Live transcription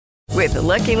With the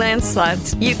Lucky Land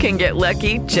Slots, you can get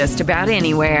lucky just about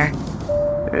anywhere.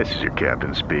 This is your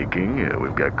captain speaking.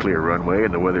 We've got clear runway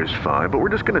and the weather's fine, but we're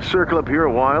just going to circle up here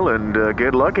a while and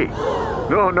get lucky.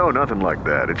 No, nothing like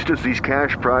that. It's just these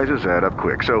cash prizes add up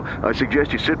quick. So I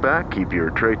suggest you sit back, keep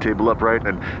your tray table upright,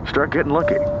 and start getting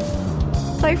lucky.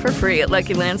 Play for free at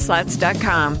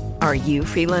LuckyLandSlots.com. Are you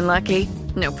feeling lucky?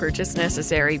 No purchase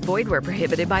necessary. Void where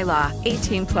prohibited by law.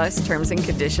 18 plus terms and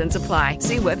conditions apply.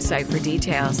 See website for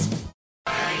details.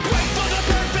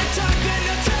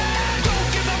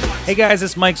 Hey guys,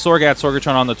 it's Mike Sorg at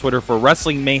Sorgatron on the Twitter for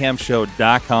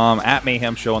WrestlingMayhemShow.com, at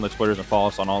Mayhem Show on the Twitters, and follow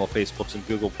us on all the Facebooks and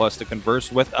Google Plus to converse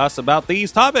with us about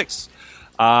these topics.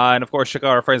 And of course, check out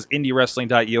our friends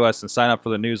IndieWrestling.us and sign up for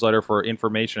the newsletter for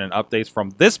information and updates from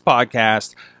this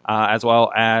podcast, as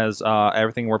well as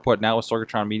everything we're putting out with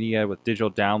Sorgatron Media with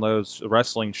digital downloads,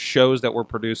 wrestling shows that we're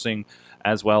producing,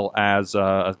 as well as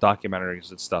documentaries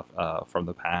and stuff from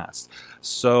the past.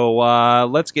 So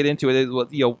let's get into it.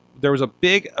 There was a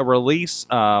big release.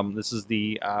 This is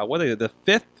the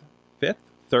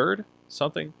third.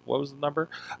 Something. What was the number?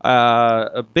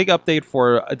 A big update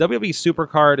for WWE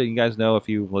SuperCard. And you guys know, if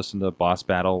you listen to Boss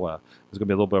Battle, there's going to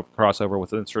be a little bit of crossover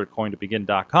with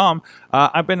InsertCoinToBegin.com.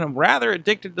 I've been rather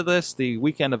addicted to this. The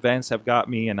weekend events have got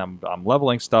me, and I'm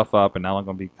leveling stuff up, and now I'm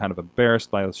going to be kind of embarrassed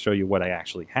by to show you what I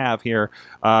actually have here.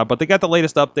 But they got the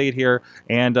latest update here,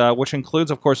 and which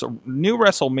includes, of course, new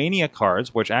WrestleMania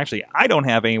cards, which actually I don't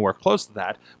have anywhere close to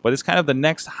that, but it's kind of the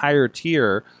next higher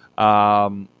tier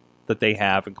that they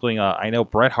have, including I know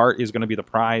Bret Hart is going to be the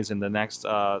prize in the next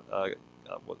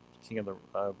King of the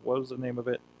what was the name of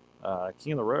it?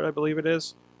 King of the Road, I believe it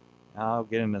is. I'll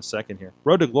get in a second here.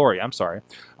 Road to Glory. I'm sorry.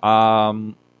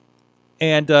 So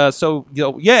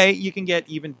yay, you can get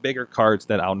even bigger cards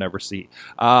that I'll never see.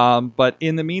 But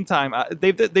in the meantime,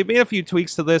 they've made a few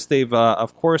tweaks to this. They've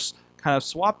of course kind of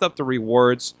swapped up the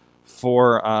rewards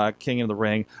for King of the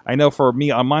Ring. I know for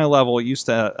me, on my level, it used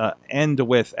to end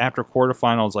with, after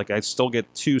quarterfinals, like I still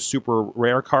get 2 super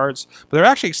rare cards, but they're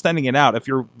actually extending it out. If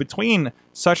you're between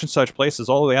such and such places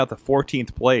all the way out to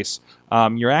 14th place,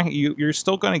 you're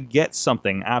still going to get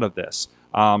something out of this.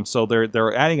 So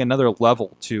they're adding another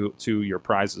level to your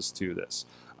prizes to this.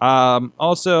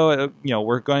 Also,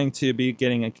 we're going to be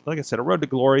getting, like I said, a Road to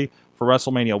Glory for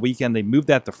WrestleMania weekend. They moved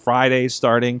that to Fridays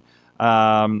starting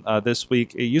this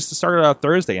week. It used to start out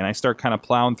Thursday, and I start kind of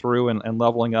plowing through and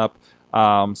leveling up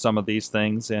some of these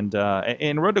things. And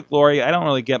in Road to Glory, I don't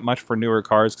really get much for newer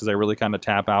cards because I really kind of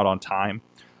tap out on time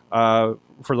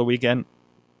for the weekend.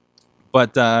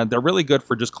 But they're really good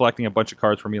for just collecting a bunch of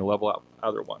cards for me to level out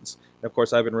other ones. And of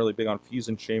course, I've been really big on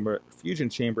Fusion Chamber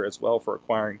as well for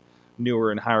acquiring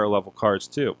newer and higher level cards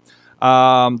too.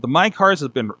 The My Cards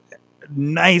have been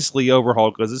nicely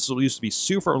overhauled because this used to be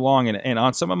super long, and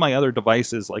on some of my other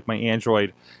devices like my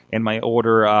Android and my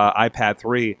older iPad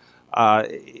 3,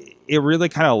 it really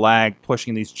kind of lagged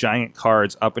pushing these giant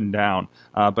cards up and down.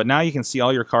 But now you can see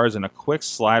all your cards in a quick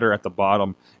slider at the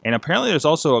bottom, and apparently there's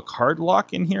also a card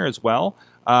lock in here as well,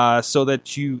 so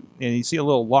that you see a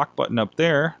little lock button up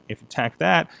there. If you tack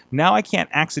that, now I can't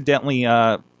accidentally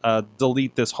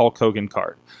delete this Hulk Hogan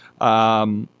card,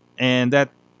 and that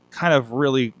kind of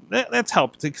really that's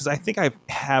helped, because I think I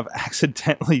have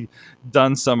accidentally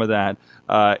done some of that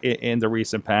in the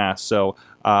recent past. So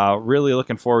really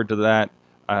looking forward to that.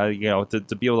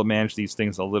 To be able to manage these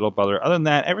things a little better. Other than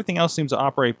that, everything else seems to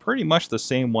operate pretty much the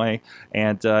same way,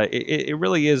 and it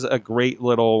really is a great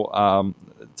little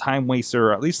time waster,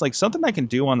 or at least like something I can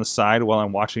do on the side while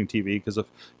I'm watching TV. Because if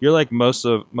you're like most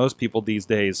people these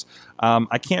days,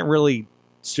 I can't really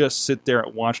just sit there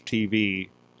and watch TV.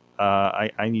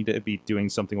 I need to be doing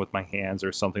something with my hands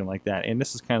or something like that, and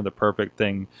this is kind of the perfect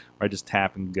thing where I just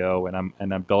tap and go, and I'm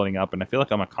building up, and I feel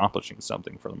like I'm accomplishing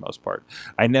something for the most part.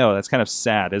 I know that's kind of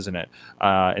sad, isn't it,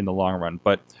 in the long run?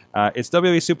 But it's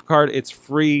WWE SuperCard. It's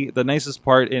free. The nicest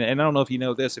part, and I don't know if you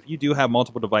know this, if you do have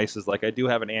multiple devices, like I do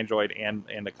have an Android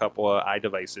and a couple of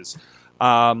iDevices,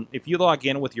 if you log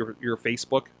in with your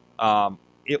Facebook,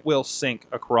 it will sync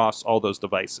across all those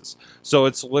devices. So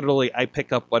it's literally, I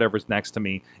pick up whatever's next to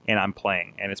me and I'm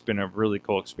playing, and it's been a really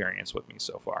cool experience with me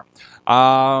so far.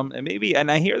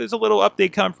 And I hear there's a little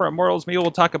update coming for Immortals. Maybe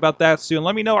we'll talk about that soon.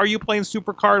 Let me know, are you playing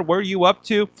SuperCard? What are you up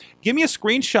to? Give me a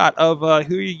screenshot of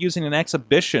who you're using in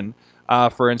Exhibition,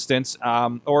 for instance,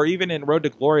 or even in Road to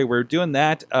Glory. We're doing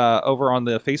that over on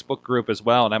the Facebook group as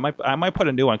well, and I might put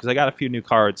a new one because I got a few new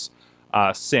cards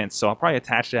since, so I'll probably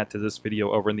attach that to this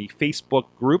video over in the Facebook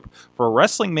group for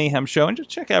Wrestling Mayhem Show, and just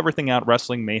check everything out,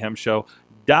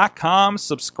 WrestlingMayhemShow.com.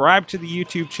 Subscribe to the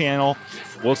YouTube channel.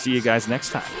 We'll see you guys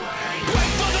next time.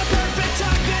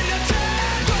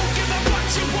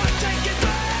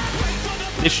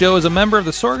 This show is a member of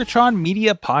the Sorgatron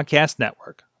Media Podcast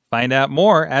Network. Find out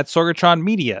more at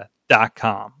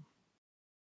sorgatronmedia.com.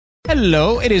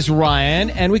 Hello, it is Ryan,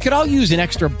 and we could all use an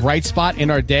extra bright spot in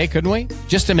our day, couldn't we?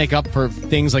 Just to make up for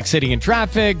things like sitting in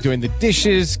traffic, doing the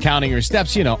dishes, counting your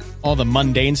steps, you know, all the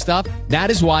mundane stuff.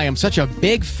 That is why I'm such a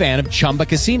big fan of Chumba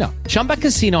Casino. Chumba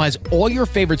Casino has all your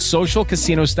favorite social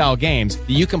casino-style games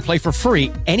that you can play for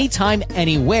free anytime,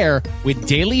 anywhere with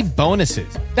daily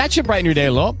bonuses. That should brighten your day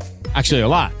a little. Actually, a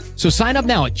lot. So sign up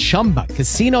now at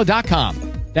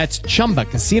ChumbaCasino.com. That's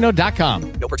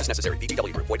ChumbaCasino.com. No purchase necessary.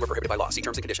 VGW Group. Void where prohibited by law. See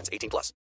terms and conditions. 18+.